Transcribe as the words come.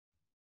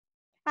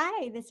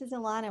Hi, this is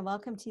Alana.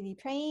 Welcome to the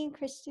Praying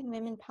Christian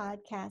Women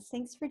podcast.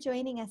 Thanks for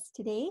joining us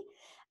today.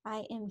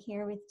 I am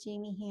here with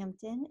Jaime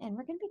Hampton, and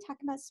we're going to be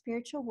talking about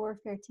spiritual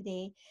warfare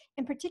today,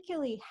 and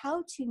particularly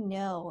how to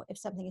know if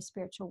something is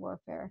spiritual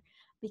warfare,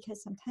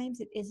 because sometimes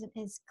it isn't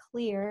as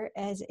clear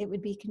as it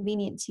would be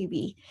convenient to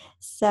be.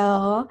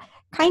 So,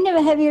 kind of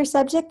a heavier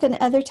subject than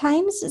other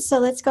times. So,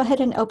 let's go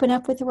ahead and open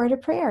up with a word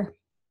of prayer.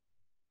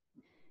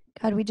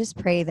 God, we just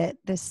pray that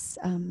this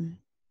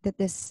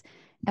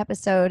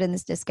episode and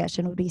this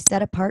discussion would be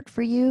set apart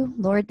for you,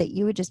 Lord, that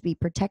you would just be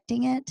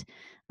protecting it,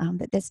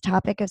 that this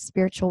topic of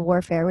spiritual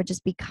warfare would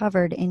just be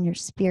covered in your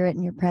spirit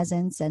and your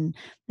presence, and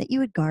that you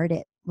would guard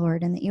it,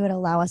 Lord, and that you would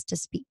allow us to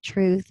speak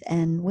truth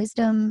and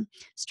wisdom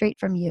straight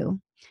from you.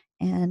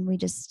 And we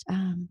just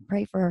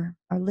pray for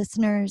our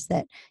listeners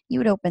that you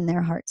would open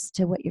their hearts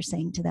to what you're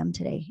saying to them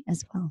today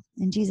as well.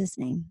 In Jesus'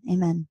 name,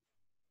 amen.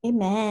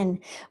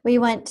 Amen. We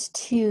want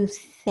to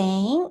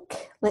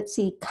thank,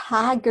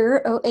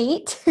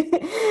 Kager08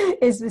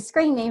 is the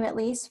screen name at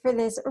least, for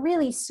this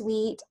really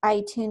sweet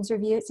iTunes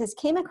review. It says,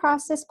 came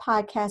across this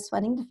podcast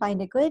wanting to find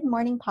a good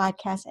morning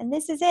podcast, and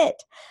this is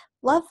it.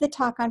 Love the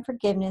talk on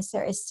forgiveness.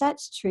 There is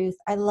such truth.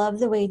 I love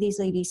the way these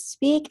ladies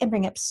speak and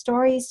bring up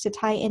stories to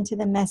tie into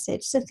the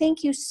message. So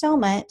thank you so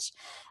much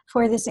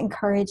for this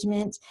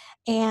encouragement.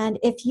 And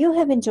if you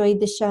have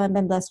enjoyed the show and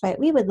been blessed by it,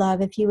 we would love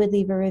if you would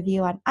leave a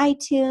review on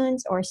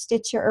iTunes or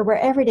Stitcher or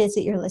wherever it is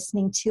that you're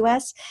listening to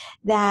us.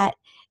 That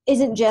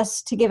isn't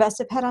just to give us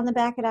a pat on the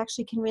back. It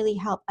actually can really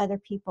help other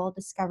people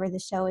discover the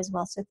show as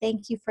well. So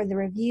thank you for the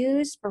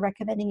reviews, for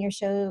recommending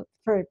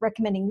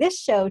this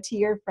show to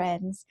your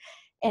friends,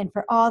 and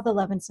for all the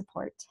love and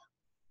support.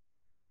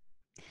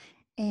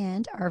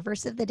 And our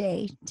verse of the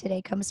day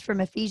today comes from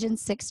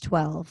Ephesians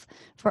 6:12.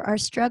 For our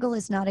struggle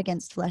is not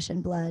against flesh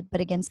and blood,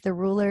 but against the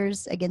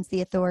rulers, against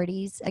the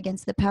authorities,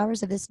 against the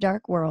powers of this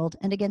dark world,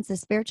 and against the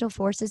spiritual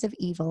forces of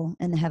evil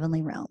in the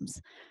heavenly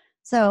realms.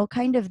 So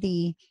kind of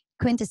the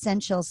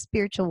quintessential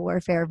spiritual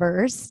warfare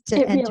verse to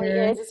It enter.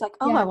 really is. It's like,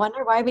 oh, Yeah. I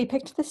wonder why we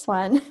picked this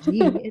one.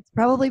 Gee, it's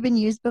probably been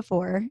used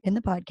before in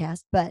the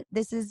podcast, but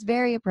this is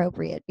very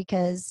appropriate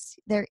because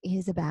there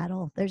is a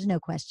battle. There's no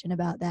question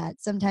about that.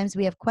 Sometimes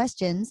we have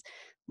questions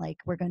like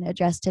we're going to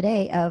address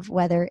today of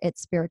whether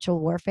it's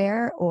spiritual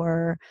warfare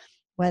or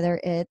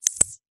whether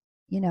it's,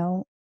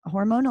 a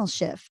hormonal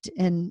shift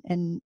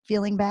and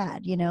feeling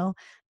bad,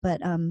 but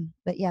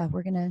yeah,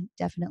 we're going to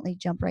definitely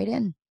jump right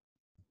in.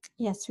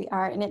 Yes, we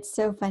are. And it's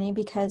so funny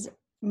because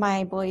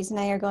my boys and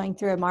I are going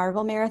through a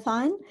Marvel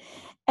marathon.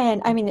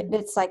 And I mean,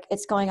 it's like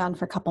it's going on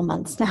for a couple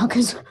months now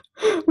because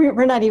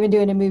we're not even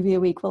doing a movie a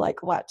week. We'll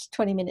like watch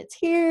 20 minutes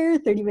here,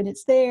 30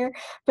 minutes there.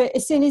 But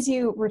as soon as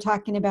you were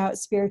talking about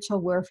spiritual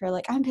warfare,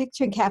 like I'm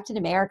picturing Captain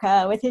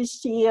America with his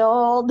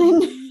shield.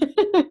 And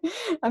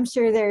I'm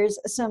sure there's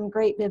some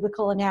great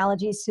biblical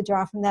analogies to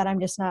draw from that. I'm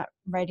just not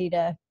ready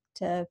to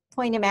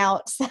point him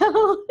out.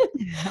 So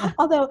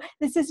although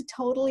this is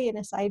totally an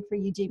aside for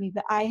you, Jaime,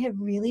 but I have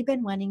really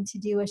been wanting to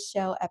do a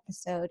show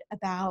episode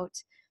about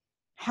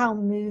how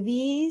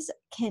movies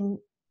can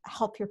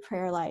help your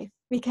prayer life,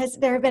 because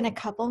there have been a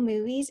couple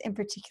movies in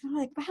particular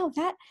like, wow,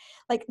 that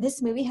like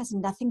this movie has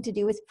nothing to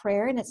do with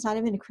prayer and it's not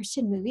even a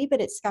Christian movie,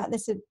 but it's got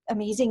this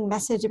amazing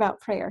message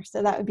about prayer.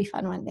 So that would be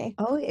fun one day.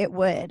 Oh, it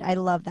would. I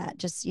love that.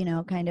 Just,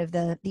 kind of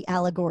the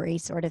allegory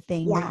sort of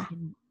thing where you Yeah.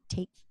 can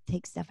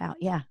take stuff out.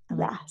 Yeah. I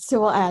like Yeah.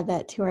 So we'll add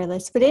that to our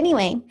list. But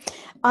anyway,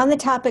 on the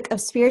topic of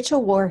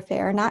spiritual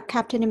warfare, not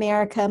Captain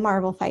America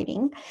Marvel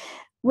fighting,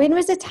 when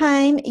was a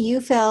time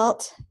you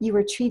felt you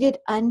were treated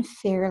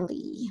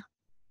unfairly?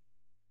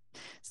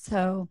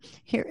 So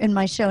here in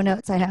my show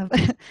notes, I have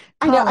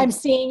I know, college, I'm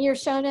seeing your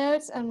show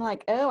notes. I'm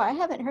like, oh, I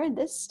haven't heard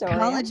this story.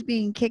 college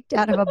being kicked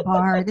out of a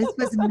bar. This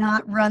was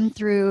not run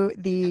through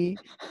the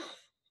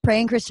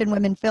Praying Christian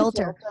Women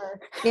filter. Filter.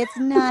 It's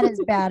not as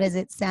bad as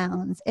it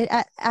sounds.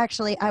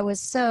 Actually, I was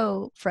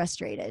so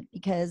frustrated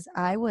because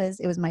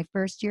it was my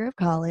first year of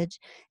college,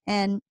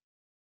 and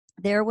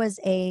there was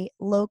a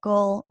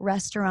local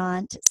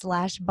restaurant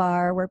 /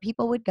 bar where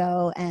people would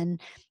go and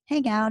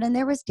hang out, and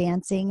there was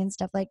dancing and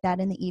stuff like that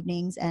in the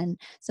evenings. And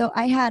so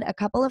I had a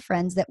couple of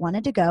friends that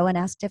wanted to go and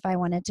asked if I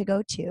wanted to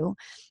go too.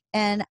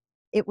 And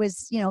it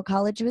was,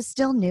 college was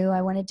still new.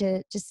 I wanted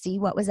to just see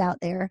what was out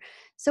there.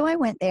 So I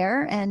went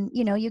there, and,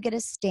 you get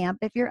a stamp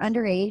if you're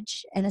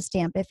underage and a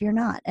stamp if you're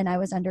not. And I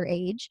was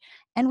underage,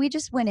 and we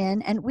just went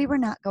in, and we were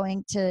not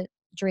going to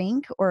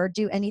drink or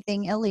do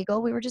anything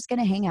illegal. We were just going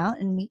to hang out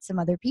and meet some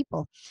other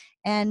people.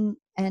 And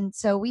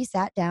so we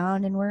sat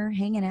down and we're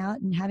hanging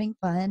out and having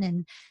fun.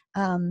 And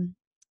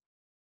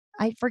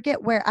I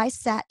forget where I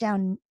sat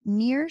down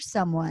near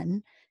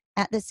someone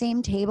at the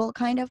same table,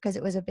 kind of, because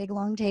it was a big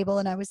long table,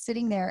 and I was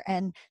sitting there,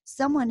 and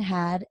someone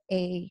had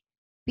a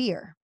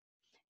beer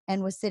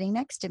and was sitting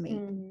next to me.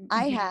 Mm-hmm.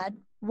 I had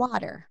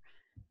water,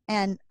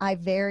 and I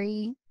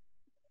very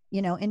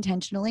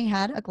intentionally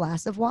had a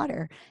glass of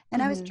water,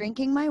 and I was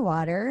drinking my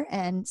water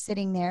and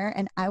sitting there,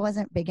 and I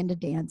wasn't big into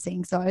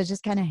dancing. So I was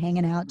just kind of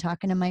hanging out,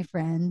 talking to my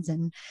friends.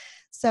 And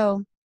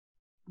so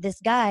this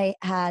guy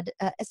had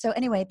so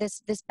anyway,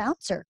 this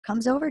bouncer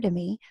comes over to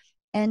me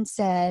and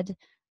said,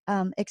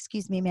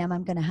 excuse me, ma'am,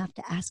 I'm going to have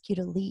to ask you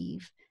to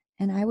leave.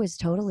 And I was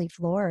totally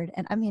floored.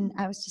 And I mean,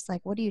 I was just like,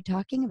 what are you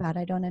talking about?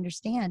 I don't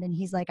understand. And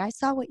he's like, I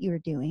saw what you were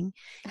doing.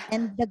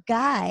 And the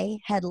guy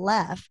had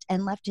left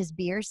and left his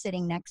beer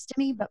sitting next to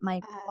me, but my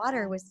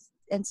water was,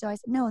 and so I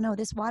said, no, no,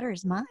 this water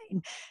is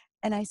mine.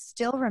 And I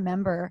still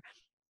remember,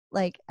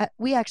 like,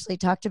 we actually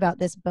talked about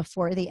this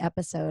before the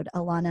episode,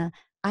 Alana.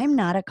 I'm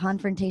not a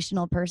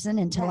confrontational person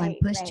until I'm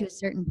pushed to a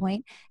certain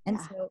point. And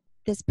so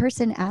this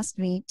person asked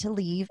me to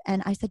leave,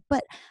 and I said,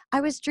 but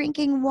I was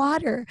drinking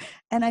water.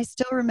 And I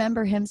still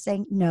remember him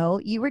saying, no,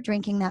 you were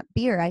drinking that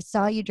beer. I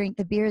saw you drink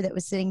the beer that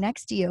was sitting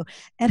next to you.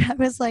 And I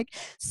was like,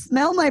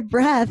 smell my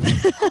breath.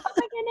 Oh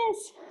my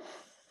goodness.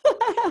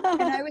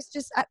 And I was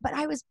just, but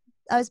I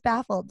was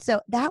baffled.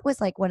 So that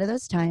was like one of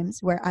those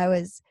times where I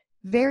was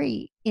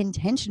very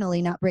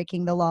intentionally not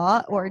breaking the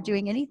law or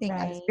doing anything.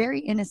 I was very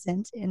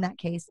innocent in that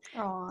case.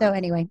 Aww. So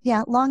anyway,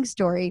 yeah, long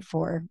story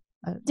for.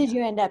 Did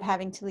you end up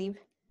having to leave?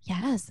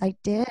 Yes, I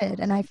did.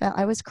 And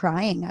I was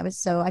crying.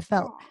 I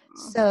felt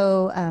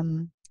so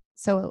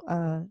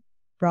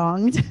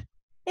wronged.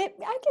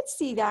 I could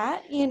see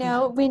that, you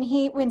know,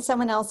 when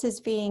someone else is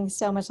being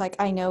so much like,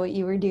 I know what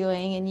you were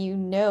doing, and you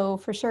know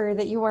for sure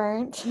that you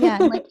weren't. Yeah,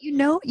 and like, you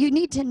know, you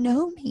need to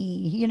know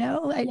me, you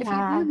know, if you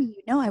knew me,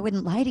 you know, I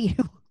wouldn't lie to you.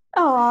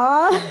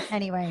 Aw.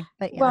 Anyway,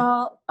 but yeah.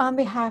 Well, on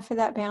behalf of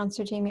that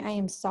bouncer, Jaime, I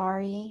am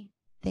sorry.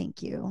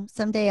 Thank you.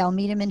 Someday I'll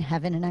meet him in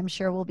heaven, and I'm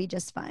sure we'll be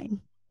just fine.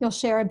 You'll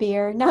share a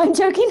beer. No, I'm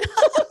joking.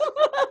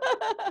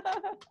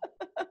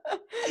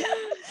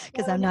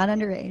 Because I'm not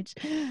underage.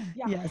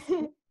 Yeah. Yes.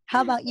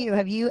 How about you?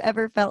 Have you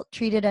ever felt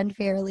treated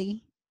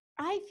unfairly?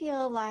 I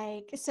feel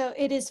like, so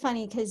it is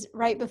funny because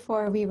right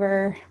before we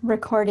were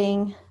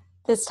recording,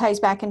 this ties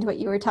back into what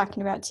you were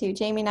talking about too.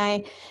 Jaime and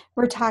I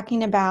were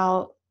talking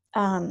about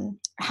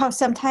how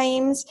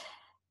sometimes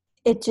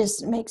it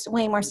just makes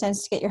way more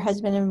sense to get your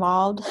husband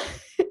involved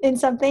in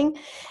something.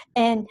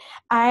 And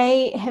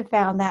I have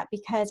found that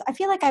because I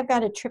feel like I've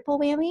got a triple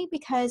whammy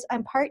because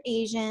I'm part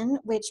Asian,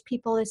 which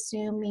people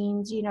assume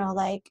means, you know,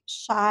 like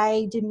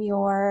shy,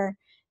 demure,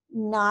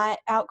 not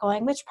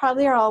outgoing, which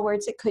probably are all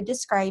words that could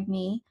describe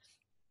me.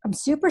 I'm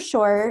super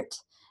short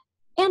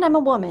and I'm a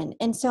woman.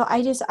 And so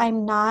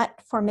I'm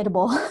not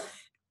formidable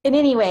in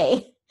any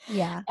way.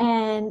 Yeah.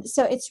 And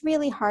so it's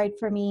really hard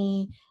for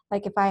me,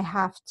 like if I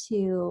have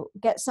to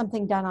get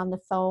something done on the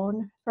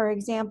phone, for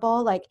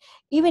example, like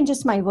even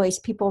just my voice,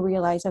 people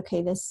realize,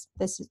 okay, this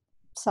is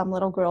some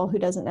little girl who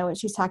doesn't know what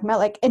she's talking about.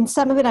 Like, and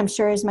some of it I'm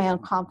sure is my own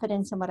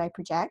confidence in what I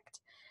project,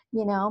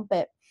 you know,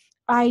 but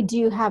I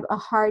do have a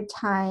hard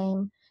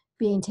time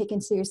being taken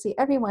seriously.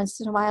 Every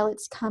once in a while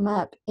it's come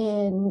up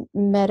in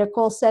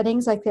medical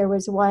settings. Like there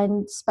was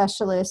one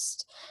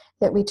specialist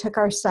that we took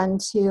our son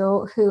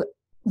to who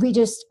we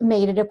just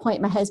made it a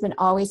point. My husband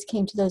always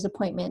came to those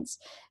appointments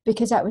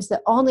because that was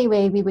the only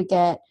way we would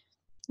get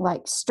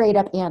like straight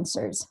up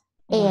answers.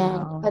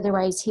 Wow. And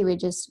otherwise he would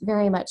just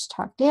very much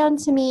talk down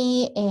to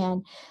me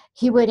and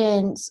he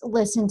wouldn't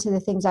listen to the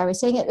things I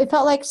was saying. It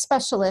felt like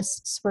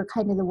specialists were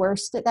kind of the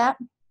worst at that.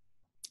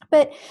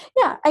 But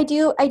yeah, I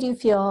do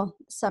feel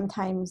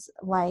sometimes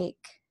like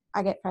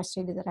I get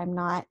frustrated that I'm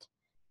not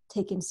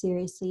taken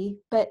seriously.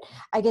 But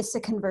I guess the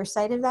converse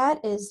side of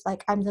that is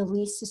like I'm the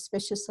least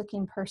suspicious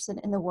looking person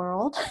in the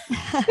word.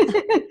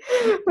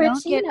 Which,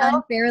 don't get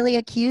unfairly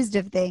accused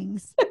of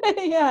things.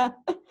 Yeah.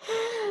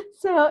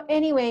 So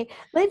anyway,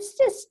 let's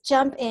just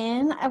jump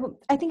in.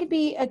 I think it'd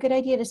be a good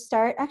idea to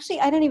start. Actually,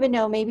 I don't even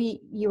know.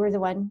 Maybe you were the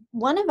one.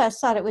 One of us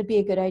thought it would be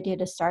a good idea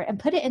to start and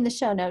put it in the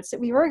show notes that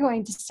we were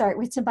going to start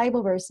with some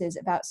Bible verses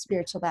about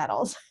spiritual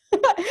battles.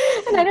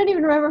 And I don't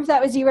even remember if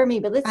that was you or me,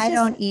 but I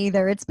don't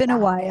either. It's been a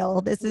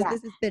while. This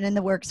has been in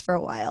the works for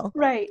a while.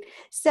 Right.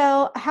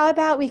 So how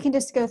about we can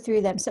just go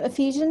through them? So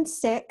Ephesians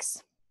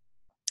 6.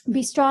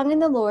 Be strong in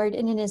the Lord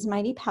and in his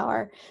mighty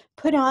power.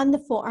 Put on the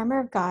full armor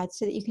of God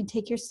so that you can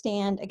take your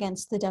stand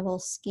against the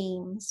devil's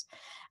schemes.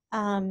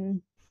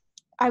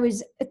 I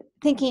was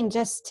thinking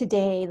just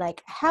today,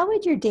 like, how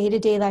would your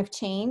day-to-day life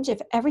change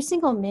if every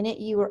single minute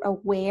you were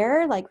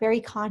aware, like very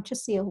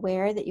consciously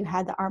aware that you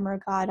had the armor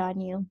of God on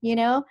you, you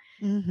know?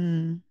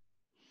 Mm-hmm.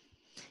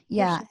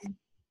 Yeah.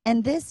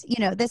 And this,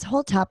 you know, this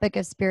whole topic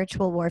of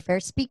spiritual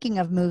warfare, speaking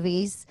of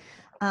movies,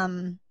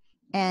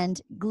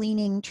 and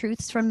gleaning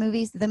truths from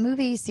movies. The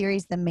movie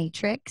series The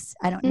Matrix,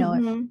 I don't know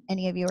if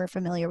any of you are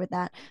familiar with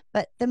that,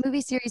 but the movie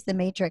series The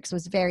Matrix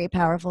was very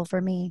powerful for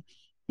me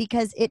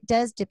because it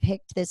does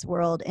depict this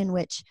world in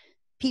which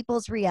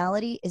people's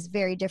reality is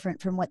very different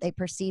from what they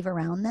perceive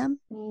around them.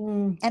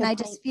 And I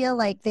just feel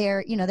like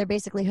they're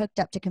basically hooked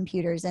up to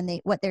computers and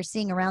what they're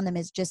seeing around them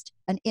is just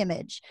an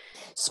image.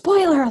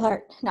 Spoiler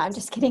alert. No, I'm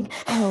just kidding.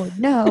 Oh,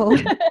 no.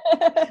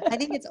 I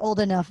think it's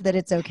old enough that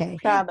it's okay.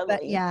 Probably.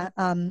 But yeah,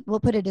 we'll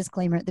put a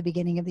disclaimer at the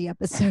beginning of the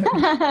episode.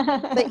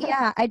 But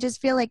yeah, I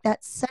just feel like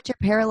that's such a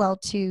parallel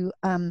to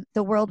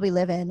the world we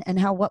live in and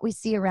how what we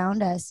see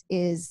around us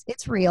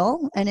it's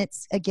real and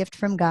it's a gift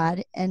from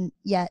God. And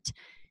yet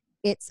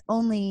it's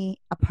only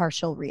a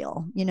partial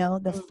real.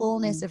 The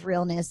fullness Mhm. of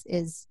realness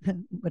is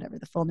whatever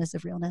the fullness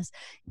of realness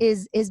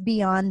is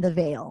beyond the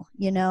veil.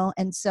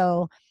 And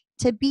so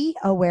to be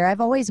aware,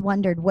 I've always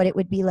wondered what it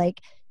would be like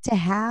to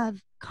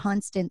have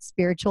constant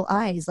spiritual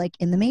eyes, like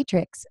in the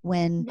Matrix,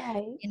 when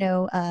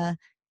Right.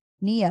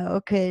 Neo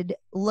could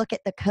look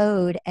at the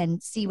code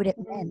and see what it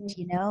meant,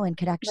 Mhm. and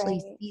could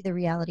actually Right. see the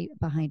reality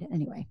behind it.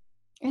 Anyway,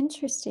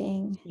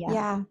 Interesting. yeah.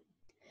 Yeah.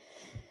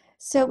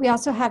 So we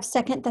also have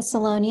Second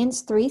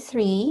Thessalonians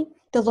 3:3.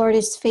 The Lord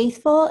is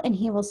faithful and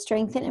he will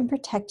strengthen and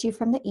protect you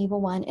from the evil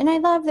one. And I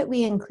love that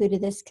we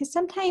included this because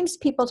sometimes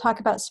people talk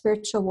about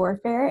spiritual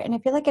warfare, and I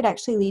feel like it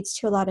actually leads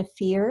to a lot of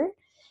fear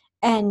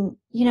and,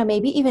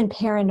 maybe even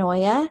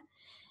paranoia.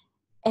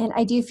 And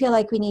I do feel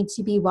like we need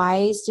to be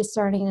wise,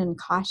 discerning, and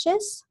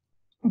cautious.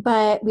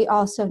 But we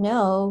also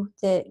know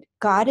that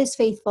God is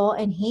faithful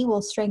and he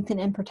will strengthen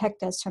and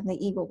protect us from the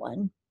evil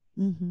one.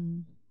 hmm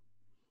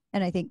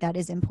And I think that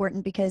is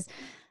important because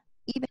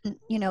even,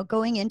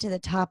 going into the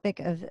topic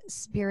of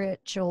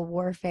spiritual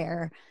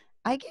warfare,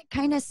 I get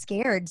kind of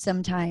scared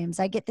sometimes.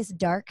 I get this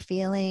dark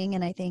feeling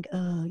and I think,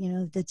 oh,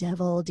 the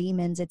devil,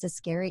 demons, it's a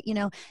scary,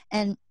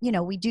 and,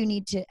 we do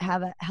need to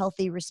have a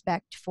healthy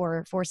respect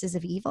for forces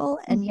of evil.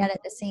 And yet Mhm.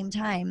 at the same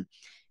time,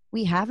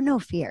 we have no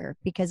fear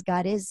because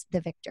God is the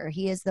victor.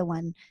 He is the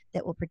one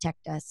that will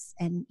protect us.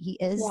 And he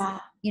is,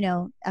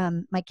 Yeah.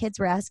 my kids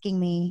were asking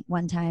me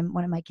one time,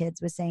 one of my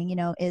kids was saying,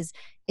 is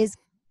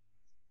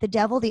the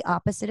devil the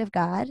opposite of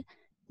God?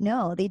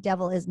 No, the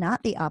devil is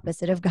not the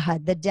opposite of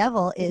God. The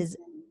devil is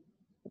Mhm.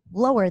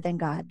 lower than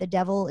God. The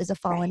devil is a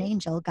fallen Right.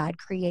 angel. God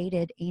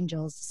created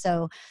angels.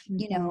 So,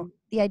 Mhm.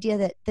 the idea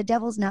that the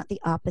devil's not the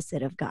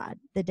opposite of God.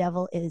 The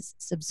devil is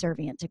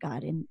subservient to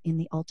God in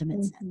the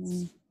ultimate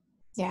sense. Mhm.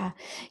 Yeah.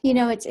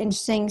 It's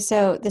interesting.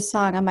 So the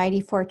song A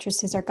Mighty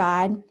Fortress is Our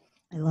God.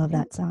 I love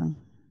that song.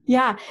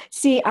 Yeah.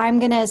 See, I'm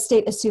going to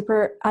state a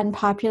super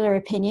unpopular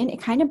opinion.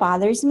 It kind of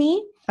bothers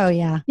me Oh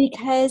yeah.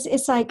 because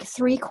it's like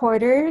three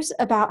quarters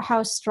about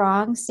how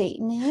strong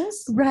Satan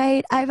is.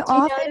 Right. I've Do you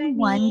know what I often mean?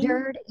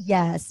 wondered,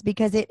 yes,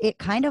 because it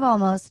kind of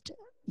almost,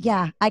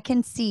 yeah, I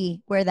can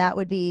see where that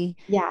would be.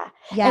 Yeah.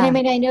 And I Yeah.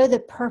 mean, I know the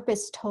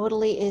purpose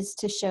totally is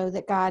to show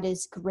that God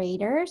is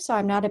greater. So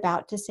I'm not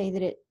about to say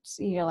that it's,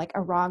 like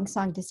a wrong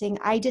song to sing.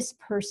 I just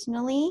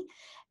personally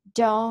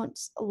don't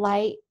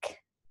like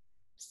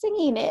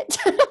singing it.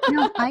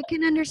 No, I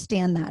can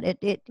understand that.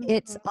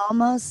 It's Mhm.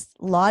 almost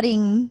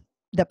lauding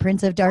the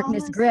Prince of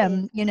Darkness Almost is.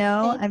 Grim, you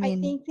know? And I I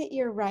mean, think that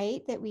you're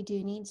right that we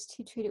do need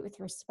to treat it with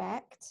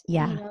respect. You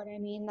yeah, know what I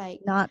mean?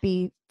 Like, not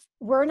be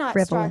we're not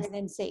frivolous. stronger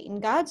than Satan.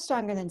 God's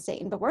stronger than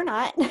Satan, but we're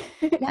not.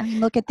 Yeah, I mean,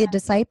 look at the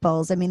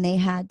disciples. I mean, they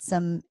had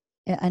an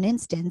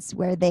instance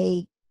where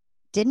they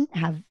didn't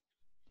have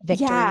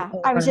victory Yeah,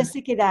 I was over. just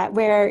thinking that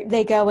where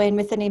they go in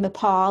with the name of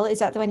Paul. Is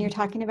that the one you're Mhm.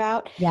 talking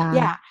about? Yeah,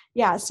 Yeah,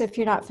 yeah. So if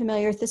you're not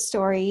familiar with the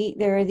story,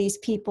 there are these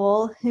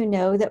people who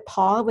know that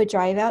Paul would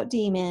drive out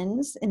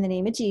demons in the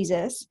name of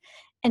Jesus.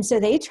 And so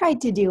they tried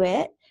to do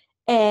it.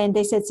 And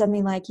they said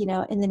something like, in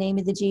the name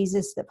of the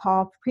Jesus that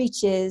Paul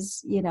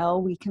preaches,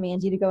 we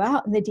command you to go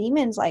out. And the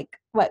demons, like,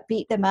 what,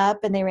 beat them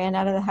up and they ran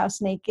out of the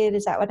house naked?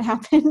 Is that what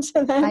happened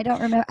to them? I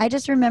don't remember. I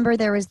just remember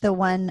there was the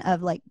one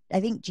of like, I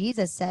think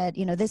Jesus said,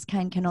 this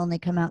kind can only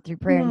come out through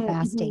prayer and Mm-hmm.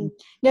 fasting.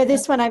 No, So,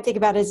 this one I'm thinking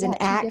about is yeah, an two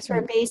act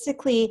where different.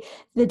 basically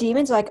the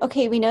demons are like,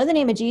 okay, we know the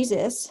name of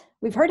Jesus.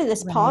 We've heard of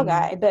this Paul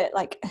Right. guy, but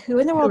like, who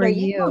in the Who world are are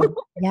you? you?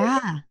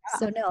 Yeah.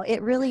 So no,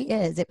 it really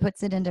is. It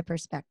puts it into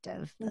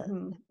perspective,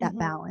 Hmm. that Hmm.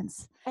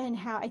 balance. And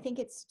how I think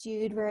it's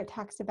Jude where it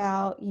talks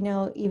about,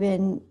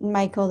 even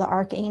Michael the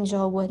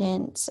archangel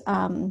wouldn't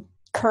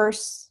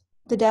curse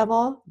the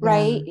devil, Yeah.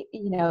 right?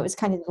 It was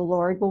kind of the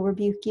Lord will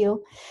rebuke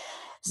you.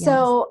 Yes.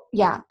 So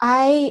yeah,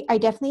 I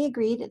definitely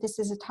agree that this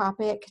is a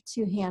topic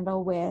to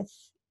handle with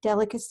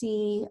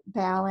delicacy,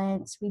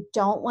 balance. We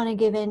don't want to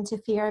give in to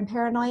fear and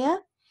paranoia,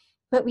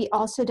 but we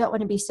also don't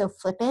want to be so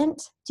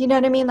flippant. Do you know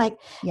what I mean? Like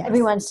every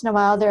Yes. once in a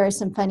while, there are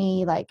some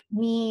funny like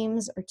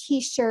memes or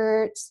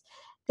T-shirts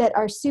that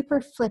are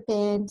super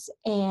flippant,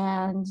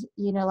 and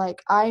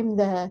like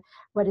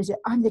what is it?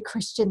 I'm the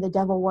Christian the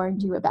devil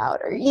warned you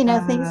about, or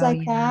things Oh, like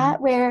yeah.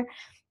 that. Where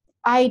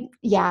I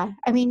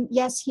mean,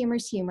 yes,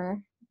 humor's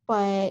humor,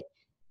 but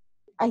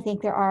I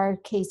think there are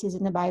cases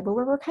in the Bible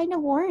where we're kind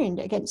of warned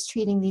against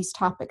treating these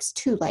topics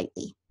too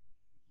lightly.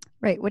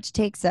 Right. Which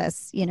takes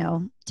us,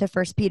 to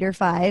First Peter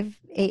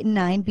 5:8 and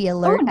 9. Be Oh,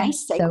 alert and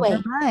nice sober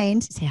segue.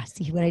 mind. Yeah,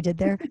 see what I did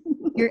there?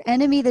 Your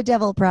enemy, the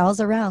devil, prowls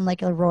around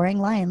like a roaring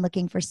lion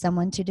looking for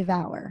someone to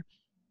devour.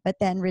 But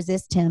then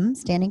resist him,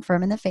 standing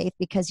firm in the faith,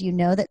 because you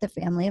know that the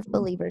family of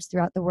believers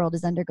throughout the world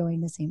is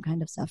undergoing the same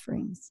kind of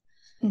sufferings.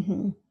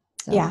 Hmm.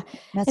 So, Yeah. And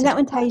message that of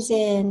one ties caution.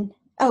 in.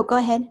 Oh, go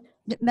ahead.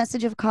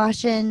 Message of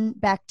caution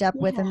backed up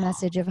with a Yeah.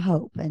 message of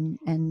hope and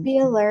Be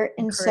alert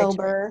and encouragement.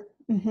 sober.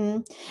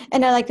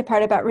 And I like the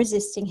part about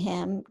resisting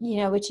him,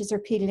 which is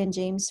repeated in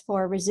James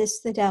 4,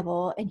 resist the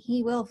devil and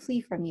he will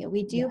flee from you.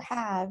 We do Yes.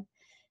 have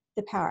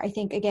the power. I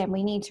think, again,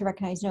 we need to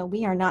recognize, no,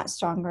 we are not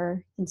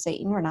stronger than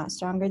Satan. We're not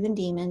stronger than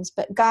demons,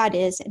 but God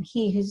is, and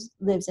he who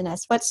lives in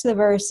us. What's the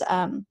verse?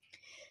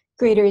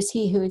 Greater is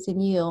he who is in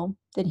you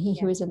than he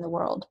Yeah. who is in the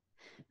world.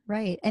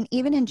 Right. And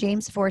even in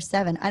James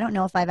 4:7, I don't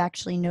know if I've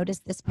actually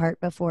noticed this part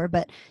before,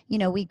 but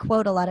we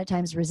quote a lot of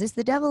times, resist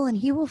the devil and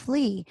he will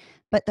flee.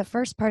 But the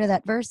first part of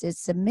that verse is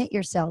submit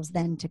yourselves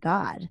then to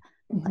God.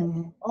 Like,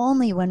 Mm-hmm.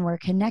 only when we're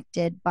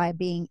connected by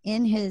being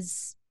in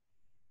his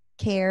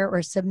care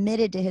or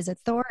submitted to his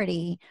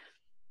authority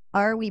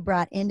are we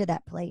brought into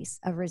that place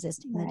of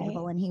resisting the Right.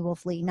 devil and he will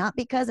flee, not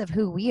because of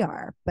who we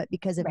are, but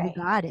because of who Right.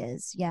 God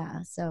is.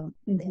 Yeah. So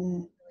yeah,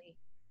 Mm-hmm.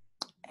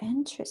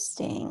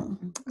 Interesting.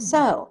 mhm.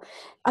 So,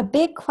 a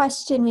big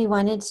question we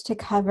wanted to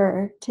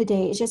cover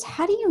today is just,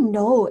 how do you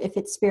know if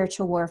it's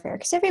spiritual warfare?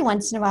 Because every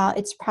once in a while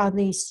it's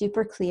probably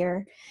super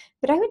clear.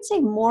 But I would say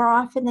more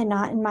often than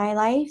not in my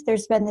life,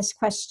 there's been this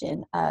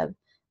question of,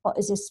 well,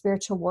 is this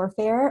spiritual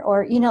warfare?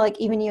 Or, like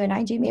even you and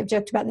I, Jamie, have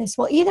joked about this.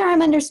 Well, either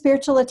I'm under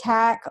spiritual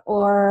attack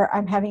or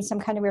I'm having some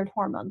kind of weird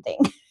hormone thing,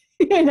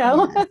 you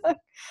know? Yeah.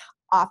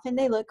 Often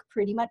they look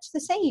pretty much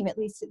the same, at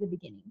least at the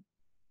beginning.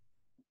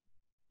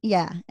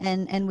 Yeah,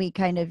 and we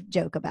kind of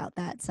joke about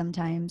that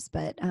sometimes,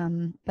 but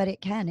it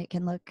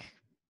can look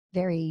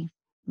very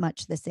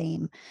much the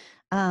same.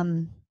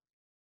 Um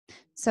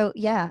so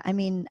yeah, I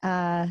mean,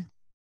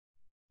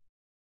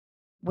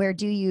 where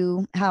do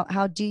you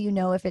how do you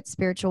know if it's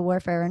spiritual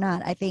warfare or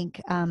not? I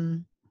think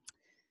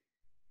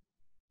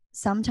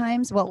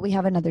sometimes, well, we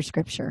have another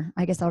scripture.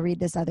 I guess I'll read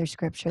this other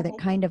scripture that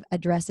Okay. kind of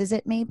addresses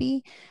it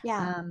maybe.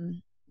 Yeah.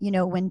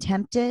 When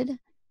tempted,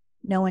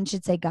 no one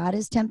should say, God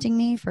is tempting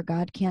me, for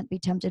God can't be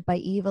tempted by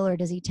evil, or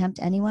does he tempt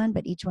anyone?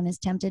 But each one is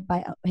tempted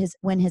by his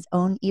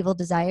own evil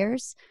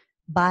desires.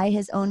 By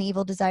his own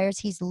evil desires,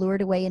 he's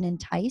lured away and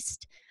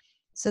enticed.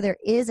 So there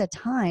is a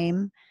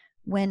time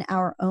when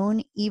our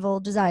own evil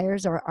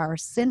desires or our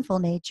sinful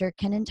nature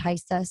can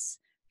entice us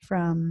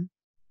from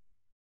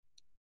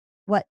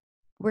what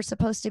we're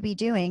supposed to be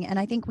doing. And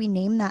I think we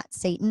name that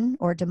Satan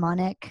or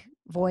demonic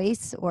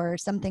voice or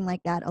something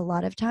like that a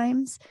lot of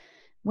times,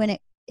 when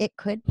it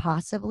could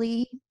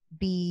possibly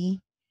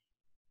be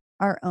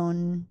our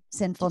own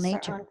sinful Just our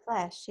nature. own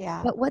flesh.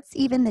 Yeah. But what's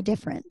even the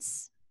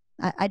difference?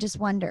 I just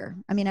wonder.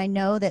 I mean, I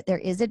know that there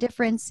is a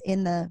difference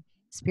in the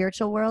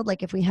spiritual world.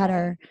 Like if we had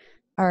Right.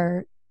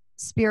 our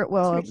spirit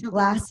world Spiritual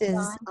glasses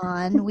glasses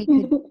on, we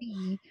could on.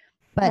 see.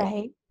 But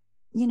Right.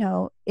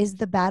 is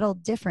the battle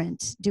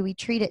different? Do we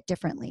treat it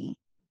differently?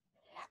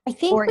 I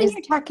think Or when is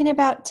you're talking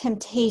about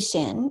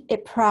temptation,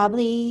 it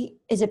probably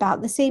is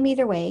about the same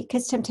either way,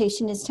 because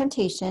temptation is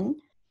temptation.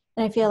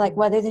 And I feel like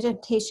whether the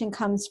temptation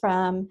comes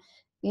from,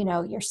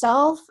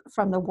 yourself,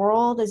 from the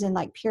world, as in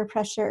like peer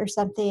pressure or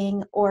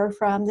something, or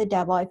from the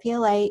devil, I feel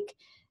like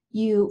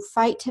you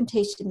fight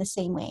temptation the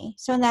same way.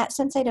 So in that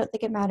sense, I don't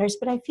think it matters.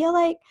 But I feel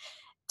like,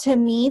 to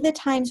me, the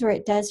times where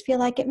it does feel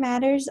like it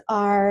matters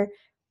are,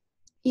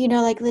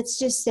 like let's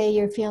just say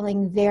you're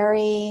feeling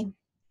very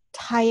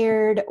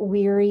tired,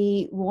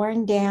 weary,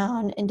 worn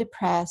down, and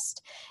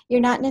depressed. You're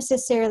not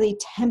necessarily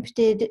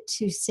tempted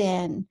to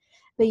sin,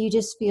 but you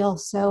just feel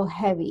so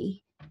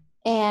heavy.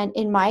 And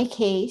in my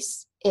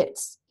case,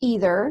 it's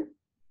either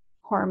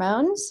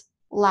hormones,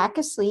 lack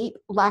of sleep,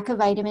 lack of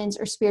vitamins,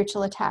 or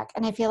spiritual attack.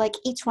 And I feel like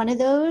each one of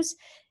those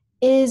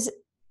is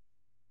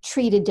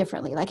treated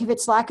differently. Like if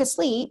it's lack of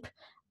sleep,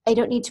 I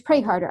don't need to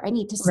pray harder. I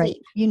need to right?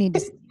 sleep. You need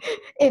to.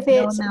 If No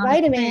it's amount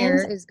of prayer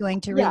vitamins, is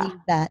going to yeah, relieve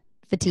that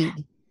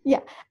fatigue. yeah,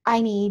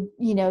 I need,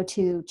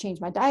 to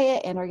change my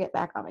diet and or get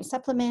back on my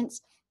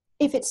supplements.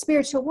 If it's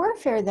spiritual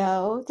warfare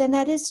though, then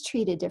that is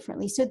treated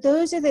differently. So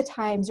those are the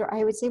times where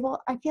I would say, well,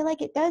 I feel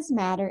like it does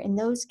matter in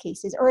those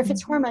cases. Or if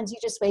it's Mhm. hormones, you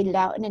just wait it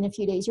out and in a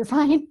few days you're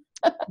fine,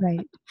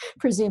 Right.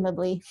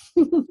 presumably.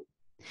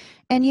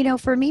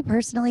 And for me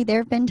personally, there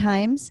have been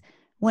times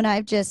when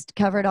I've just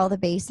covered all the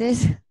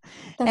bases.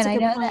 That's And a I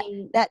good know that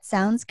point. that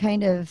sounds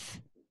kind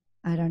of,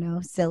 I don't know,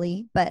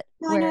 silly, but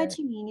No, I know what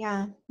you mean.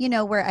 Yeah.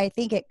 where I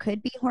think it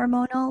could be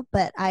hormonal,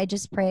 but I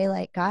just pray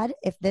like, God,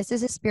 if this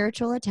is a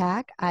spiritual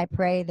attack, I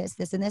pray this,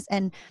 this, and this.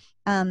 Um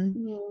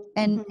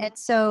and Mm-hmm.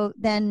 so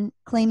then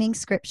claiming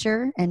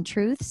scripture and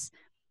truths,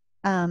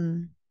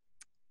 um,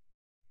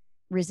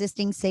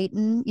 resisting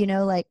Satan,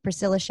 like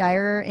Priscilla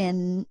Shirer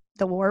in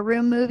the War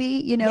Room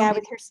movie, Yeah, maybe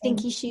with her saying,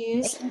 stinky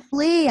shoes. Satan,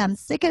 flee, I'm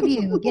sick of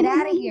you. Get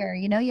out of here.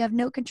 You have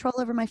no control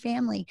over my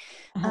family.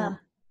 Um, Uh-huh.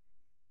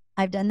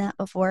 I've done that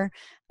before.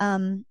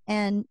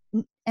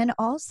 And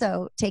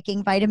also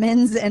taking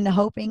vitamins and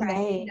hoping that,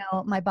 Right.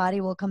 my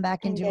body will come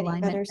back And into getting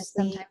alignment better at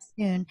sometime sleep.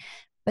 soon.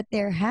 But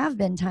there have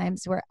been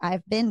times where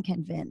I've been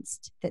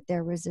convinced that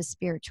there was a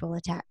spiritual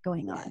attack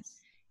going on. Yes.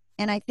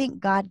 And I think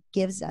God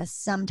gives us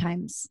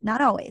sometimes,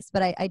 not always,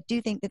 but I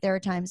do think that there are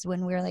times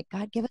when we're like,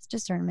 God, give us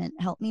discernment,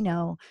 help me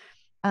know.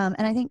 And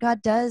I think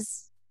God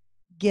does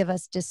give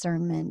us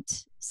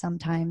discernment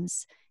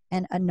sometimes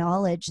and a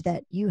knowledge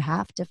that you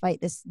have to fight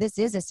this. This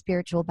is a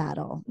spiritual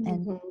battle.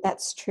 And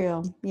That's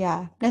true.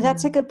 Yeah. No,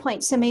 that's a um, good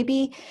point. So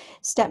maybe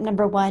step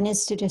number one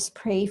is to just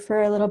pray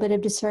for a little bit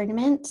of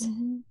discernment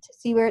mhm. to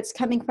see where it's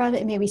coming from.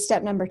 And maybe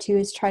step number two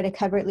is try to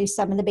cover at least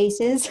some of the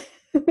bases.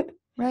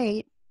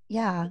 Right.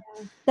 Yeah.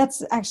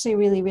 That's actually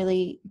really,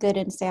 really good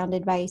and sound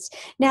advice.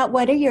 Now,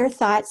 what are your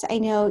thoughts? I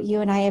know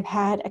you and I have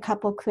had a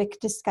couple quick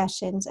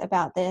discussions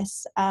about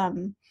this.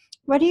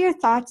 What are your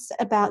thoughts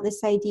about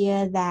this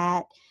idea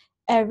that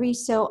every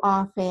so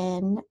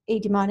often a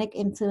demonic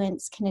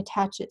influence can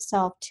attach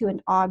itself to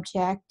an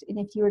object? And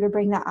if you were to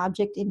bring that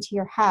object into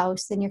your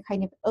house, then you're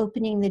kind of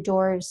opening the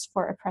doors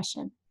for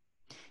oppression.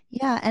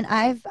 Yeah, and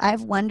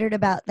I've wondered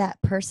about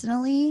that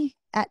personally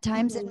at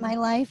times in Mhm. my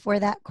life where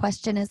that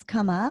question has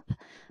come up,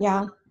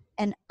 Yeah.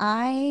 and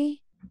I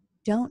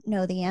don't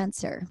know the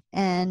answer.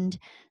 And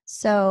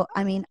so,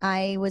 I mean,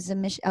 I was a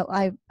mission. Oh,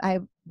 I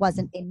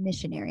wasn't a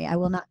missionary. I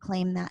will not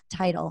claim that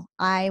title.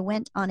 I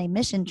went on a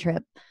mission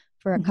trip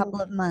for a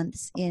couple of Mhm.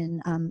 months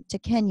in to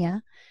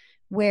Kenya,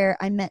 where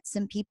I met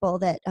some people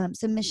that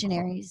some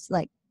missionaries,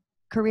 like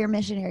career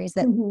missionaries,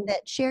 Mhm.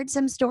 that shared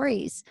some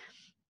stories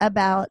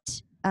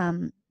about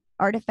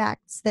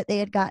artifacts that they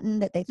had gotten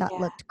that they thought Yeah.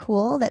 looked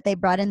cool that they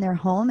brought in their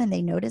home, and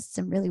they noticed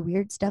some really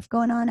weird stuff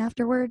going on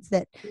afterwards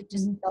that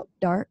just Mhm. felt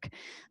dark.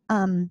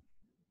 um,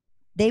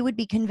 they would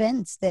be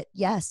convinced that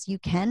yes, you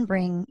can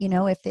bring,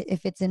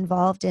 if it's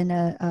involved in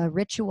a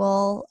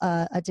ritual,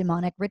 a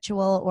demonic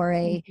ritual, or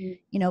a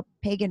Mhm.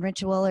 pagan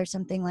ritual or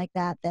something like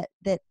that,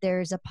 that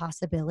there's a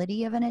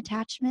possibility of an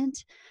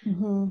attachment.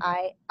 Mhm.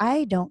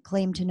 I don't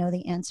claim to know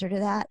the answer to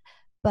that,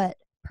 but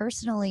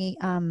personally,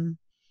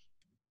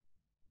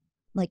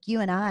 like you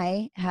and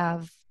I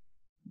have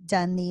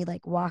done the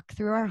like walk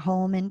through our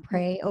home and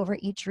pray over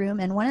each room.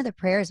 And one of the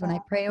prayers when I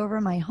pray over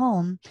my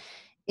home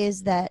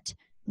is that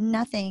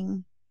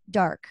nothing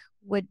dark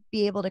would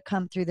be able to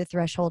come through the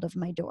threshold of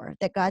my door,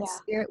 that God's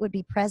Yeah. spirit would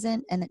be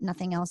present, and that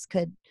nothing else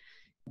could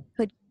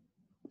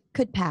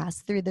could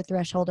pass through the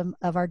threshold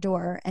of our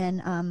door.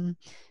 And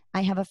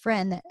I have a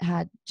friend that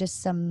had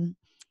just some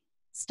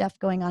stuff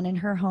going on in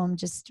her home,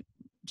 just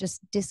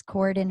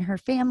discord in her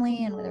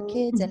family and with her Mhm.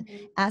 kids, and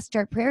Mhm. asked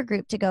our prayer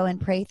group to go and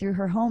pray through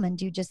her home and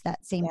do just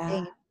that same Yeah.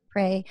 thing,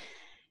 pray.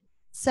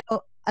 So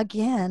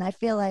again, I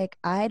feel like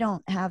I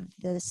don't have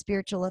the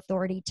spiritual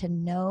authority to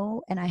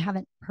know, and I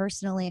haven't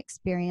personally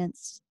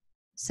experienced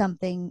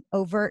something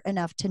overt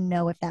enough to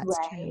know if that's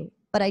Right. true,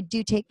 but I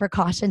do take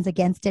precautions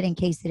against it in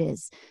case it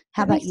is.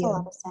 How That about makes a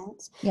lot you? of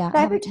sense. Yeah, Did I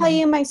how ever about tell you?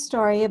 you my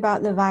story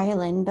about the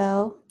violin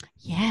bow?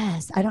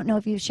 Yes, I don't know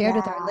if you've shared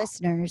with our Yeah.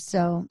 listeners.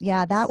 So,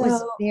 yeah, that was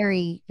So,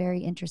 very, very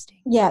interesting.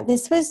 yeah,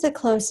 this was the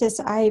closest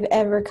I've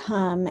ever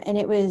come, and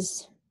it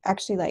was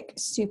actually like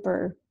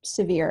super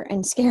severe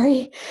and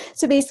scary.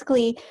 So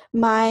basically,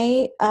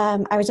 I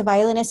was a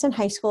violinist in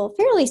high school,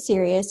 fairly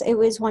serious. It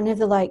was one of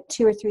the like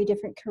two or three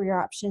different career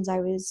options I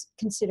was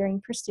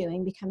considering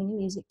pursuing, becoming a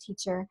music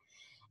teacher.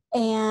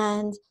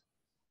 And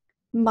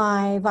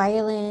my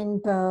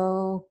violin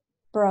bow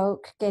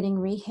broke getting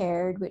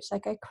rehaired, which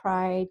like I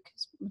cried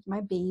because with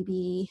my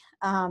baby.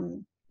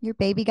 Your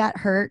baby got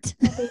hurt.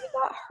 My baby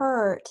got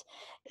hurt.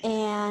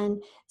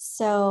 And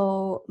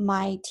so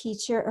my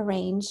teacher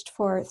arranged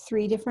for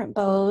three different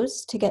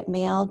bows to get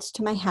mailed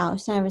to my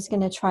house. And I was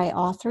going to try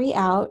all three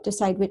out,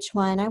 decide which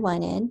one I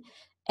wanted,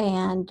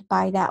 and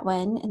buy that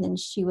one. And then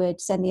she would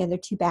send the other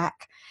two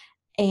back.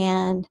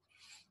 And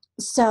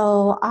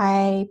so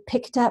I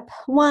picked up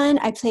one,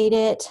 I played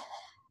it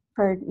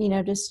for,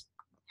 just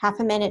half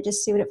a minute,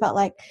 just see what it felt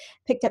like.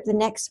 Picked up the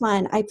next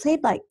one. I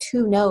played like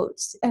two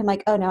notes. And I'm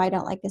like, oh no, I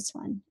don't like this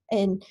one.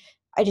 And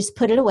I just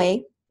put it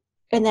away.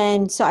 And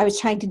then, so I was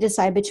trying to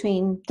decide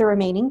between the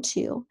remaining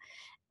two.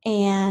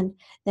 And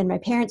then my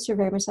parents were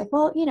very much like,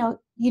 well,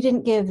 you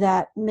didn't give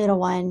that middle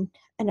one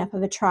enough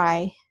of a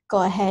try.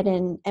 Go ahead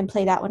and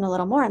play that one a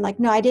little more. I'm like,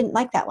 no, I didn't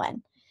like that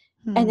one.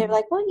 And they're Hmm.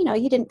 like, well,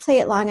 you didn't play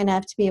it long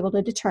enough to be able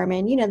to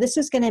determine, this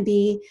was going to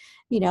be,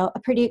 a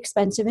pretty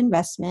expensive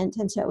investment.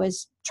 And so it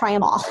was try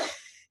them all.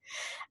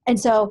 And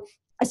so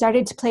I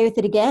started to play with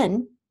it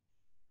again.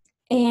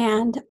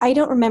 And I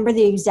don't remember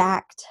the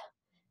exact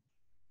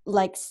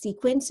like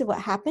sequence of what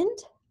happened.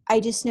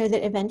 I just know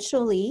that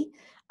eventually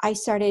I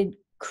started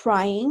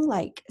crying,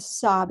 like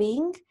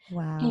sobbing,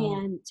 Wow.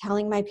 and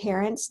telling my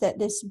parents that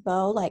this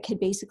bow like had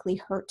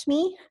basically hurt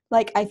me.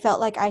 Like I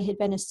felt like I had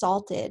been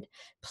assaulted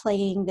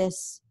playing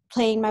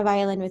my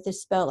violin with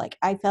this bow. Like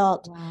I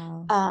felt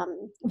Wow.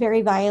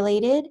 very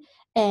violated,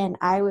 and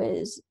I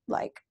was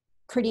like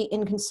pretty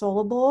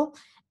inconsolable.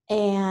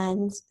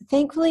 And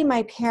thankfully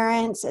my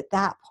parents at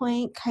that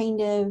point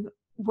kind of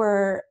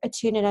were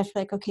attuned enough to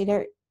like,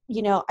 okay,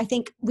 I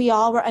think we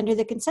all were under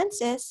the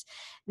consensus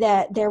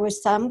that there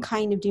was some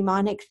kind of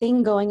demonic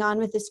thing going on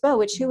with this bow,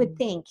 which who would Mhm.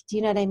 think? Do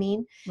you know what I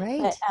mean?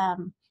 But Right.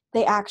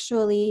 they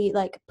actually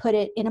like put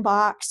it in a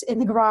box in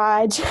the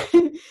garage,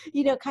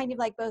 kind of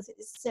like both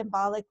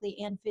symbolically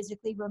and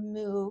physically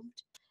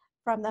removed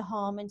from the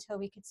home until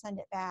we could send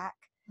it back.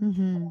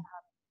 Hmm.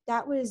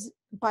 that was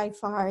by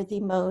far the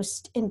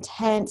most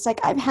intense.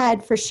 Like I've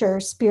had for sure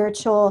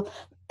spiritual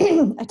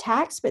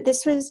attacks, but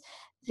this was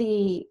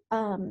the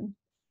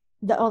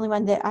only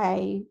one that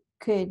I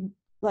could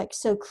like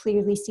so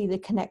clearly see the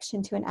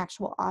connection to an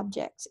actual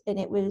object. And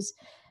it was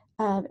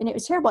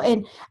terrible.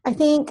 And I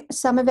think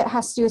some of it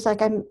has to do with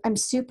like I'm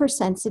super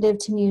sensitive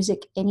to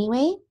music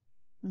anyway.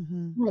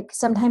 Mm-hmm. Like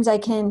sometimes I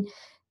can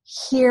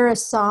hear a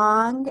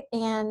song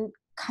and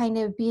kind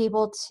of be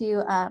able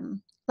to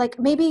like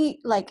maybe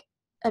like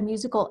a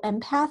musical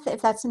empath,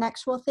 if that's an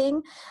actual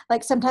thing.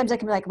 Like sometimes I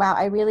can be like, wow,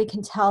 I really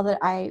can tell that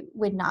I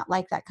would not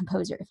like that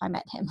composer if I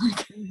met him.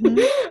 Like Mm-hmm.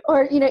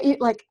 or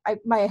like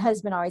my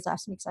husband always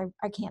asks me because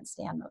I can't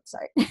stand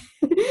Mozart.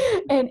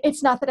 And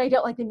it's not that I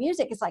don't like the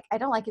music, it's like I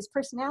don't like his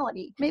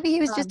personality. Maybe he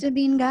was just um, a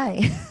mean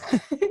guy.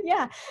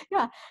 yeah,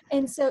 yeah.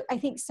 And so I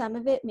think some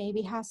of it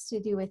maybe has to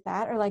do with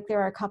that. Or like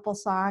there are a couple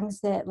songs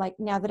that like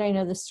now that I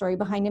know the story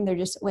behind them, they're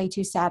just way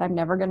too sad. I'm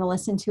never going to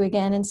listen to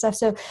again and stuff.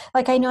 So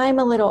like I know I'm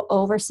a little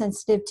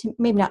oversensitive to,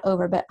 maybe not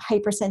over, but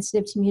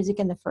hypersensitive to music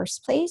in the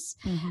first place.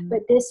 Mm-hmm. But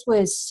this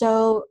was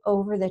so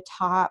over the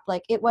top.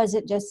 Like it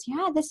wasn't just,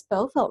 yeah, this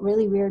bow felt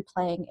really weird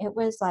playing. It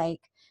was like,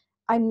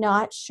 I'm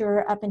not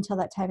sure up until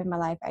that time in my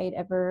life I had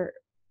ever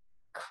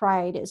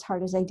cried as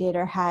hard as I did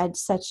or had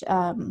such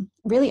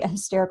really a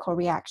hysterical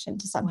reaction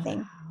to something.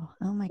 Wow.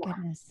 Oh my Yeah.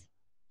 goodness.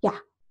 Yeah.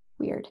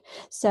 Weird.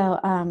 So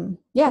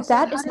yeah, Well, so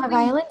that how is do my we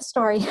violent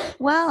story.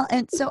 Well,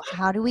 and so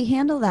how do we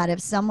handle that if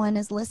someone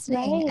is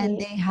listening and Right.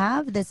 they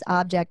have this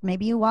object?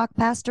 Maybe you walk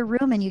past a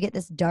room and you get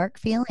this dark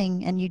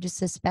feeling and you just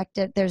suspect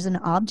that there's an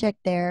object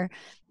there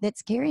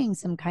that's carrying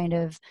some kind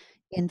of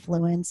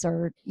influence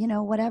or,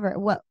 whatever.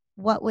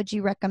 What would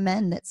you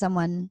recommend that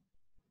someone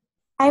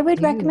I would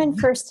do? recommend,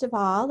 first of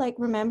all, like,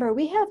 remember,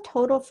 we have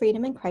total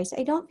freedom in Christ.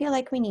 I don't feel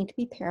like we need to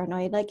be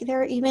paranoid. Like, there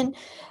are even,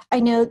 I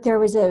know there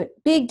was a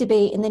big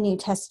debate in the New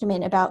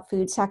Testament about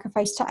food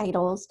sacrificed to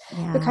idols, but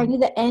Yeah. kind of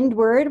the end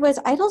word was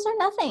idols are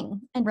nothing,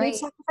 and food Right.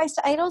 sacrificed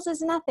to idols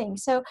is nothing.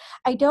 So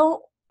I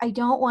don't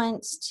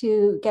want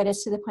to get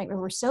us to the point where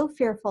we're so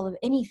fearful of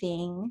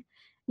anything,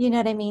 you know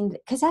what I mean?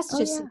 Because that's Oh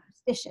just yeah.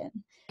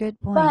 superstition. Good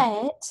point.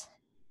 But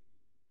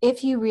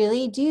if you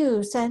really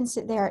do sense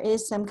that there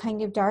is some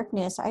kind of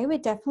darkness, I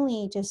would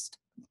definitely just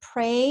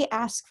pray,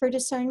 ask for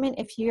discernment.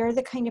 If you're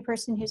the kind of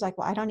person who's like,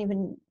 well, I don't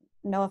even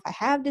know if I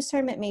have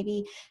discernment,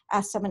 maybe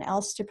ask someone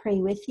else to pray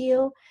with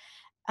you.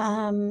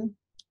 And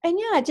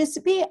yeah,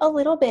 just be a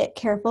little bit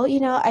careful.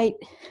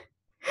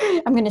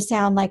 I'm going to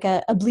sound like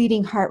a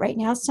bleeding heart right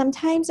now.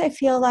 Sometimes I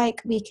feel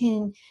like we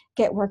can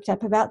get worked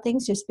up about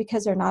things just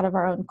because they're not of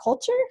our own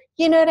culture.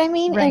 You know what I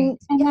mean? Right.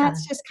 And Yeah.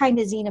 that's just kind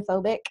of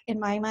xenophobic in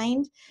my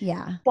mind.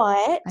 Yeah.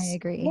 But I yeah,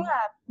 agree.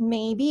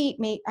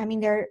 I mean,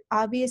 there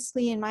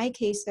obviously in my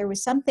case there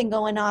was something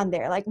going on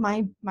there. Like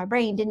my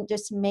brain didn't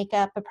just make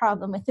up a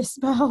problem with this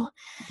bow.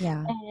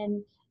 Yeah.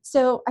 And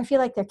so I feel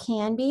like there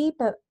can be,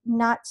 but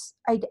not.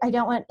 I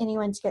don't want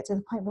anyone to get to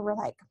the point where we're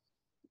like,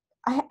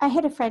 I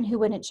had a friend who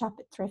wouldn't shop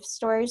at thrift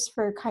stores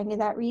for kind of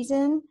that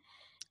reason,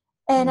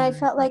 and Yeah. I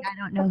felt Like like, I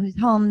don't know whose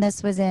home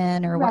this was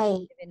in or what right.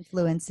 kind of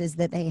influences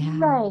that they have.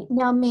 Right.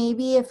 Now,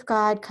 maybe if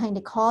God kind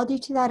of called you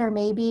to that, or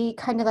maybe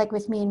kind of like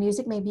with me in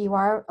music, maybe you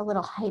are a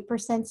little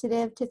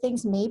hypersensitive to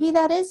things. Maybe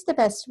that is the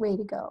best way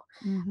to go.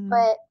 Mm-hmm.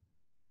 But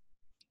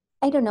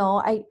I don't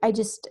know.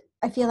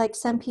 I feel like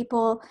some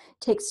people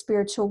take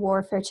spiritual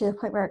warfare to the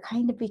point where it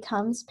kind of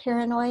becomes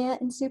paranoia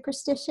and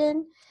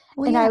superstition.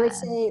 Well, And yeah. I would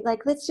say,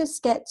 like, let's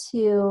just get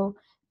to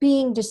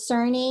being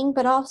discerning,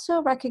 but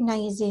also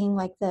recognizing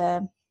like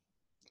the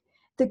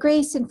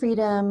grace and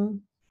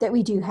freedom that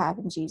we do have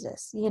in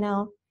Jesus, you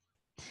know?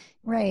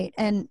 Right.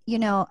 And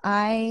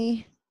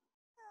I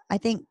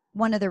think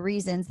one of the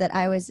reasons that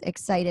I was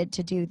excited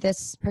to do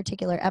this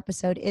particular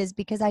episode is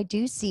because I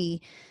do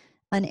see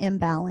an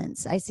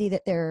imbalance. I see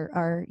that there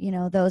are,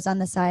 those on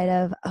the side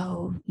of,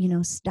 oh,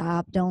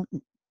 stop, don't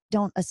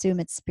assume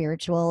it's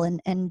spiritual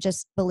and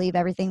just believe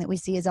everything that we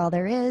see is all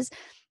there is.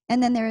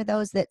 And then there are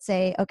those that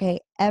say, okay,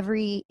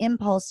 every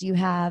impulse you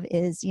have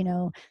is,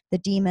 the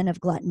demon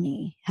of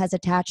gluttony has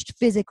attached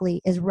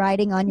physically, is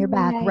riding on your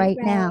back Right, right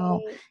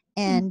now. right.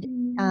 And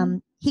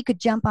Mhm. he could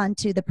jump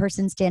onto the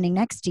person standing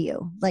next to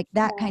you, like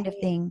that kind of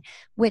Right. thing,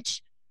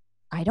 which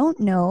I don't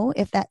know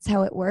if that's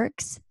how it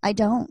works. I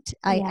don't.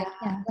 I can't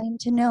Yeah. claim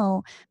to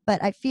know,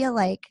 but I feel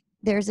like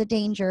there's a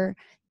danger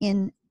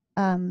in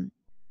um,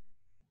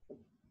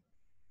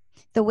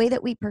 the way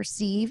that we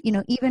perceive,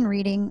 even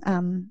reading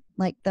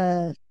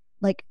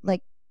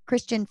like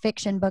Christian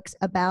fiction books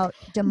about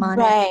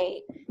demonic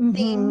Right.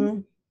 things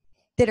Mhm.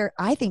 that are,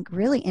 I think,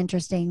 really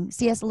interesting.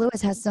 C.S.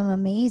 Lewis has some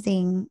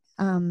amazing,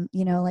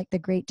 like The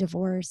Great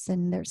Divorce,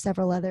 and there's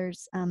several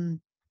others,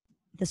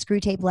 the Screw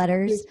Tape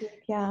Letters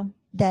Yeah.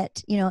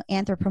 that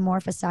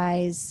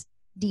anthropomorphize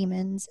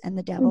demons and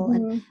the devil.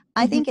 And Mhm.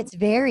 I Mhm. think it's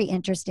very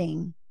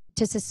interesting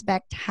to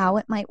suspect how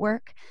it might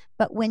work,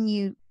 but when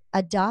you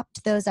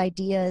adopt those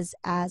ideas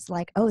as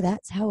like, oh,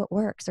 that's how it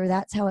works or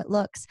that's how it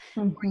looks,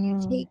 or you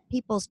Mhm. take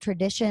people's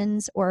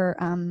traditions or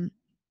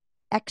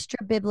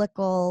extra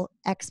biblical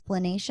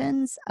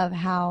explanations of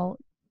how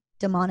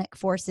demonic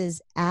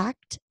forces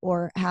act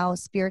or how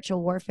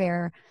spiritual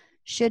warfare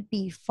should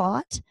be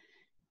fought,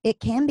 it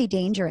can be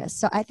dangerous.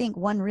 So I think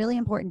one really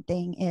important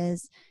thing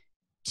is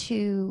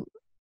to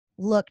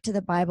look to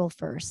the Bible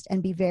first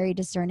and be very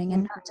discerning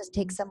and not just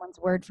take someone's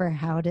word for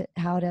how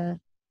to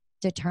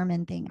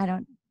determine things.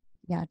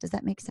 Does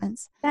that make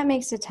sense? That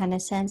makes a ton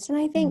of sense. And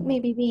I think Mm.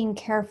 maybe being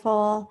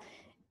careful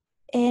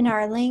in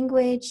our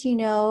language,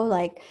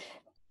 like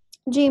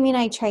Jamie and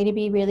I try to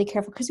be really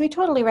careful because we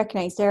totally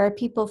recognize there are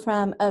people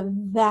from a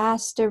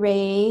vast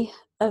array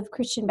of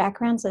Christian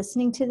backgrounds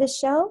listening to this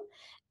show.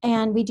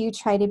 And we do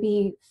try to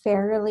be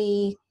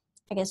fairly,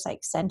 I guess,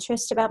 like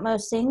centrist about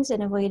most things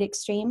and avoid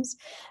extremes.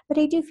 But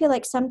I do feel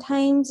like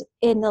sometimes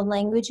in the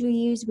language we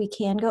use, we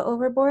can go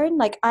overboard.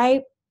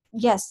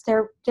 Yes,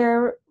 there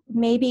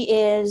maybe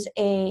is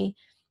a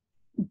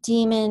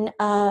demon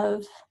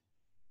of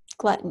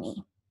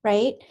gluttony,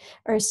 right?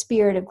 Or a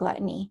spirit of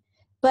gluttony.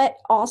 But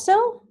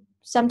also,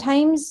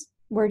 sometimes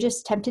we're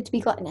just tempted to be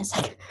gluttonous.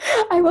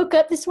 I woke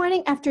up this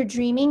morning after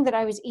dreaming that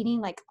I was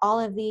eating like all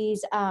of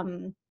these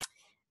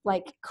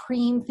like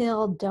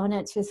cream-filled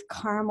donuts with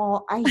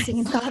caramel icing.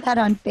 I saw that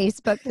on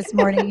Facebook this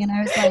morning and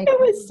I was like, it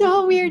was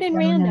so weird and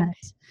random.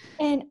 donut.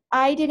 And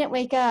I didn't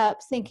wake up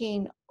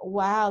thinking,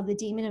 wow, the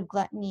demon of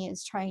gluttony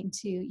is trying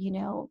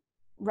to,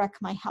 wreck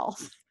my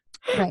health.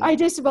 Right. I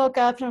just woke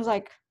up and I was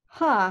like,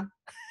 huh.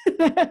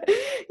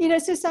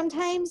 So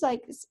sometimes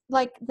like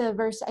the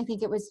verse, I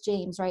think it was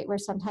James, right? Where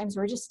sometimes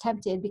we're just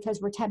tempted because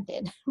we're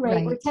tempted,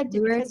 right? We're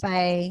tempted Lured because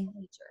by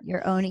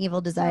your own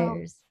evil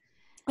desires. So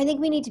I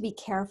think we need to be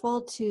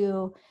careful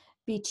to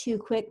be too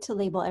quick to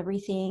label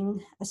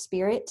everything a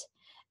spirit.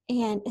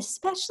 And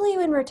especially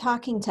when we're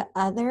talking to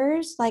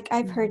others, like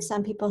I've heard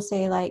some people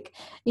say like,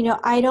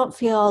 I don't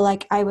feel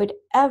like I would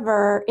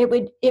ever, it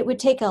would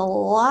take a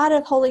lot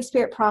of Holy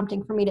Spirit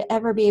prompting for me to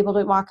ever be able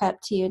to walk up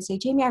to you and say,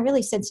 Jamie, I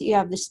really sense that you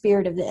have the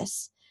spirit of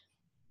this.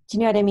 Do you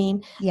know what I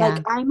mean? Yeah.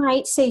 Like I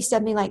might say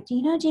something like,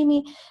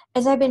 Jamie,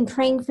 as I've been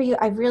praying for you,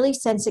 I've really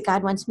sensed that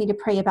God wants me to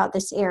pray about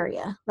this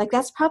area. Like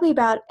that's probably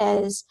about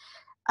as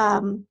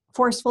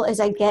forceful as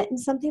I get in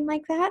something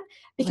like that,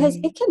 because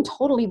it can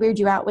totally weird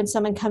you out when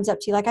someone comes up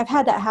to you. Like I've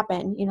had that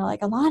happen,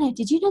 like, Alana,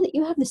 did you know that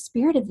you have the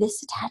spirit of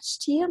this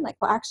attached to you? I'm like,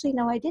 well, actually,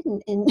 no, I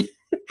didn't. And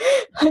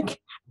like,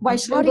 why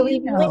should I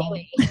believe you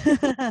anyway?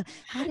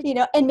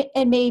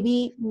 And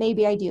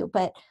maybe I do,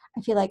 but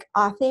I feel like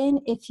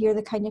often if you're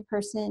the kind of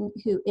person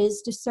who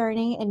is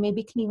discerning and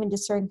maybe can even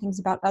discern things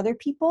about other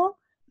people,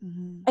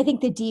 I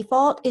think the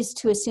default is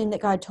to assume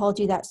that God told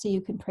you that so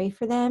you can pray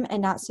for them and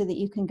not so that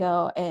you can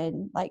go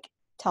and like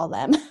tell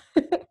them.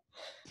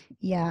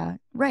 Yeah,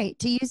 right.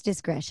 To use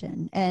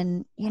discretion.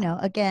 And,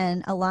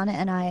 again, Alana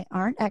and I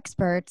aren't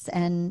experts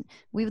and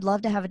we would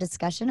love to have a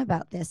discussion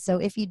about this. So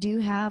if you do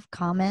have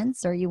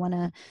comments or you want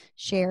to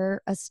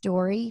share a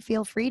story,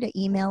 feel free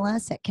to email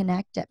us at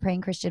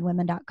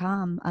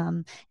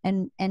connect@prayingchristianwomen.com.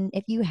 And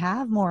if you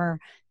have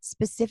more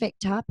specific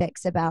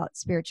topics about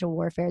spiritual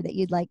warfare that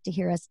you'd like to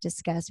hear us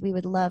discuss, we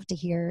would love to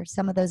hear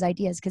some of those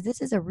ideas because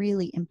this is a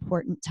really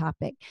important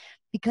topic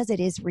because it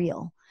is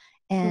real.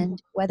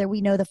 And whether we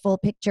know the full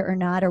picture or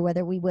not, or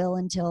whether we will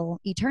until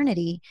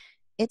eternity,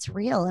 it's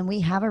real. And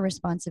we have a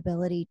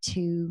responsibility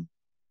to,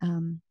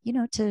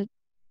 to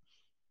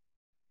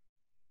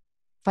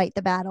fight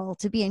the battle,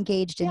 to be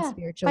engaged in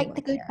spiritual fight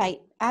warfare. The good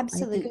fight.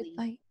 Absolutely. Fight the good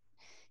fight.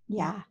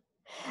 Yeah.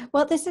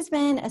 Well, this has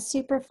been a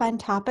super fun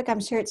topic. I'm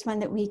sure it's one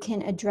that we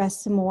can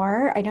address some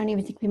more. I don't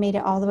even think we made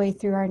it all the way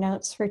through our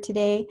notes for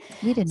today.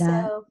 We did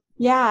not.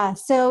 Yeah.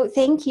 So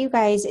thank you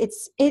guys.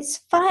 It's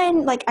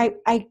fun. Like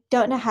I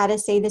don't know how to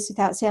say this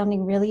without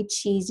sounding really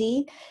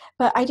cheesy,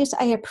 but I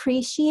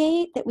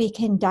appreciate that we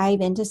can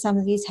dive into some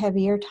of these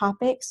heavier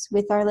topics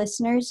with our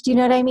listeners. Do you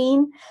know what I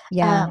mean?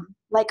 Yeah.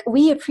 Like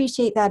we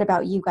appreciate that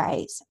about you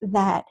guys,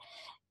 that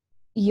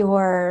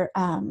you're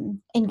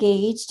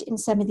engaged in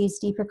some of these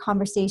deeper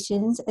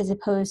conversations as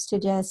opposed to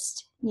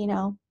just,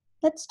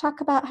 let's talk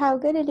about how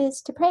good it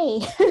is to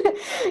pray.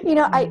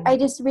 I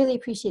just really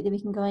appreciate that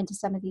we can go into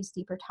some of these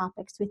deeper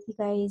topics with you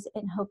guys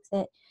and hope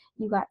that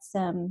you got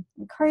some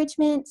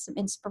encouragement, some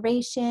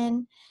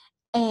inspiration.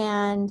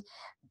 And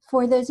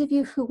for those of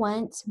you who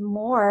want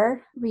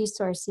more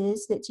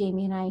resources that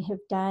Jamie and I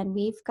have done,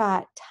 we've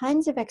got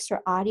tons of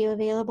extra audio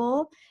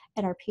available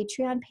at our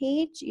Patreon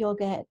page. You'll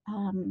get,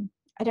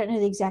 I don't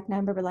know the exact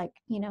number, but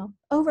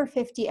over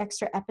 50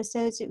 extra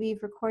episodes that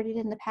we've recorded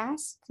in the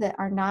past that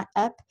are not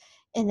up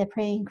in the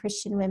Praying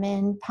Christian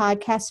Women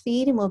podcast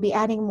feed. And we'll be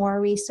adding more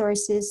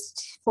resources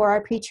for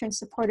our Patreon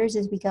supporters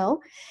as we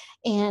go.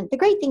 And the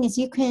great thing is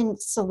you can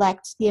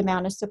select the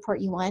amount of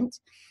support you want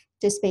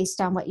just based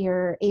on what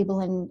you're able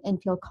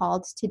and feel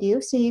called to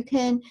do. So you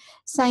can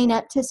sign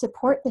up to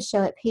support the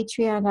show at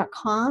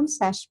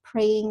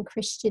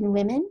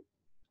patreon.com/prayingchristianwomen.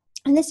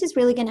 And this is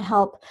really going to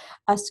help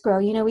us grow.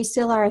 We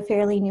still are a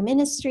fairly new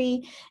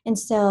ministry, and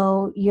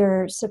so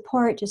your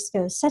support just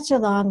goes such a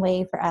long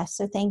way for us.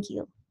 So thank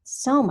you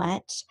so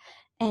much.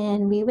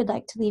 And we would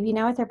like to leave you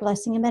now with our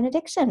blessing and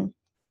benediction.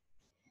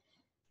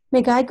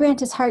 May God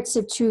grant us hearts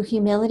of true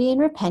humility and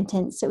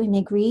repentance, that we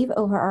may grieve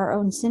over our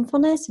own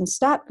sinfulness and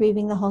stop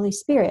grieving the Holy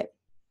Spirit.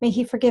 May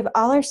He forgive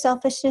all our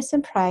selfishness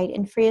and pride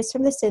and free us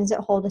from the sins that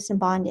hold us in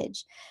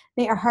bondage.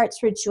 May our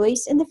hearts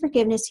rejoice in the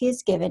forgiveness He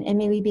has given, and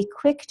may we be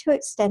quick to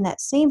extend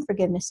that same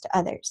forgiveness to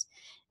others.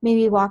 May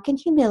we walk in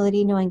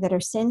humility, knowing that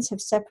our sins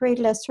have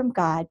separated us from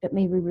God, but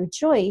may we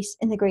rejoice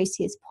in the grace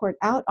He has poured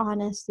out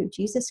on us through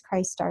Jesus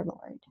Christ our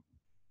Lord.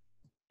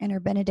 And our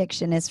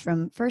benediction is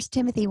from 1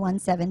 Timothy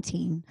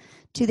 1:17.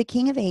 To the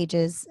King of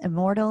ages,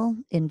 immortal,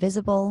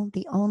 invisible,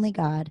 the only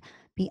God,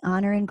 be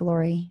honor and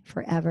glory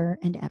forever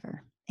and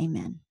ever.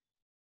 Amen.